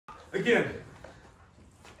again,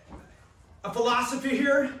 a philosophy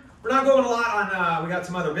here. We're not going a lot on, we got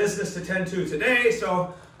some other business to tend to today,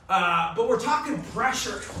 so, but we're talking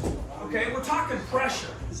pressure, okay? We're talking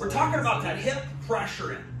pressure. We're talking about that hip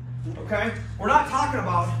pressure in, okay? We're not talking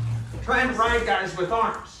about trying to ride guys with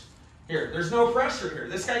arms. Here, there's no pressure here.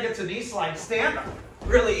 This guy gets a knee slide stand up,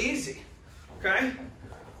 really easy, okay?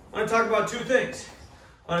 I want to talk about two things.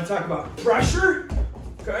 I want to talk about pressure,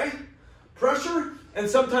 okay? Pressure, and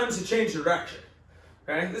sometimes a change of direction,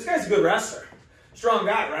 okay? This guy's a good wrestler. Strong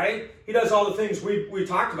guy, right? He does all the things we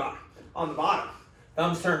talked about on the bottom.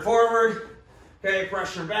 Thumbs turn forward, okay,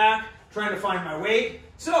 pressure back, trying to find my weight.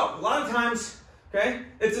 So, a lot of times, okay,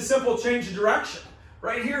 it's a simple change of direction.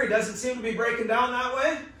 Right here, he doesn't seem to be breaking down that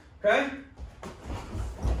way, okay?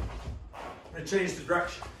 And change the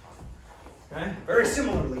direction, okay? Very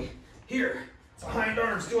similarly, here, it's the hind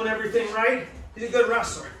arms doing everything right. He's a good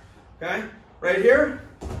wrestler, okay? Right here,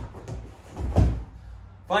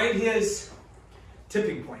 find his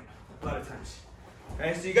tipping point a lot of times.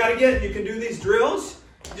 Okay, so you got to get, you can do these drills,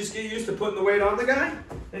 just get used to putting the weight on the guy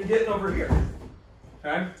and getting over here.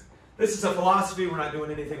 Okay, this is a philosophy. We're not doing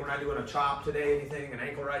anything, we're not doing a chop today, anything, an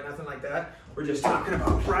ankle right, nothing like that. We're just talking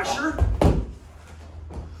about pressure.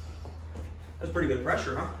 That's pretty good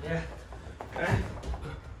pressure, huh? Yeah. Okay,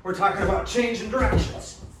 we're talking about changing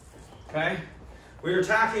directions. Okay, we're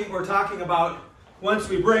talking about once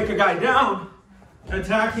we break a guy down,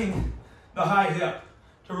 attacking the high hip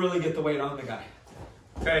to really get the weight on the guy.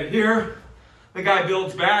 Okay, here, the guy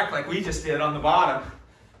builds back like we just did on the bottom,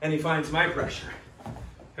 and he finds my pressure.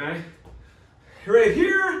 Okay, right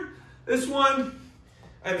here, this one,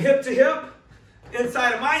 I'm hip to hip,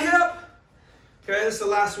 inside of my hip. Okay, this is the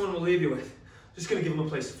last one we'll leave you with. Just gonna give him a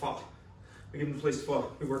place to fall. We give him a place to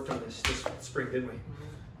fall. We worked on this spring, didn't we?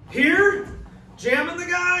 Here, jamming the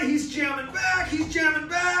guy, he's jamming back, he's jamming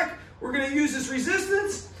back. We're gonna use this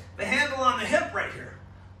resistance. The handle on the hip right here.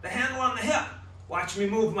 The handle on the hip. Watch me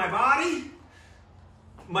move my body.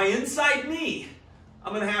 My inside knee,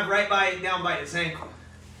 I'm going to have down by his ankle.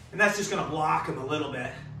 And that's just going to block him a little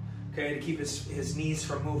bit, okay, to keep his knees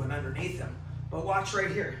from moving underneath him. But watch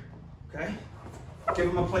right here, okay? Give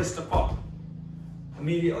him a place to fall.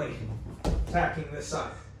 Immediately attacking this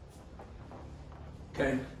side.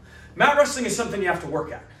 Okay? Mat wrestling is something you have to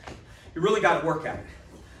work at. You really got to work at it.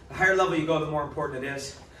 The higher level you go, the more important it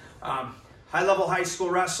is. High-level high school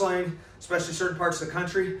wrestling, especially certain parts of the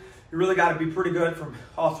country, you really got to be pretty good from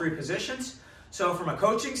all three positions. So from a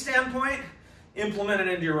coaching standpoint, implement it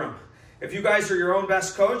into your room. If you guys are your own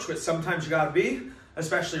best coach, which sometimes you got to be,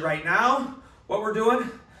 especially right now, what we're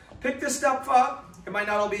doing, pick this stuff up. It might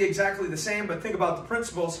not all be exactly the same, but think about the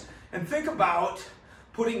principles and think about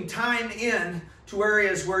putting time in to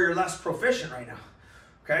areas where you're less proficient right now,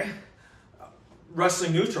 okay?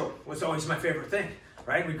 Wrestling neutral was always my favorite thing.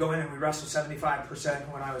 Right? We'd go in and we'd wrestle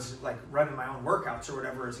 75% when I was like running my own workouts or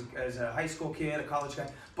whatever as a high school kid, a college guy.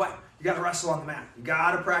 But you got to wrestle on the mat. You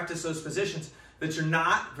got to practice those positions that you're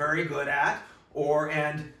not very good at,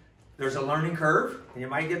 and there's a learning curve, and you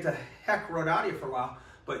might get the heck rode out of you for a while,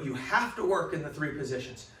 but you have to work in the three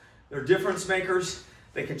positions. They're difference makers.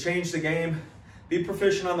 They can change the game. Be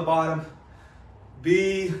proficient on the bottom.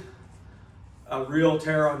 Be a real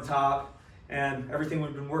terror on top. And everything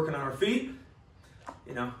we've been working on our feet,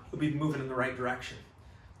 you know, we'll be moving in the right direction.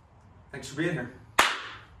 Thanks for being here.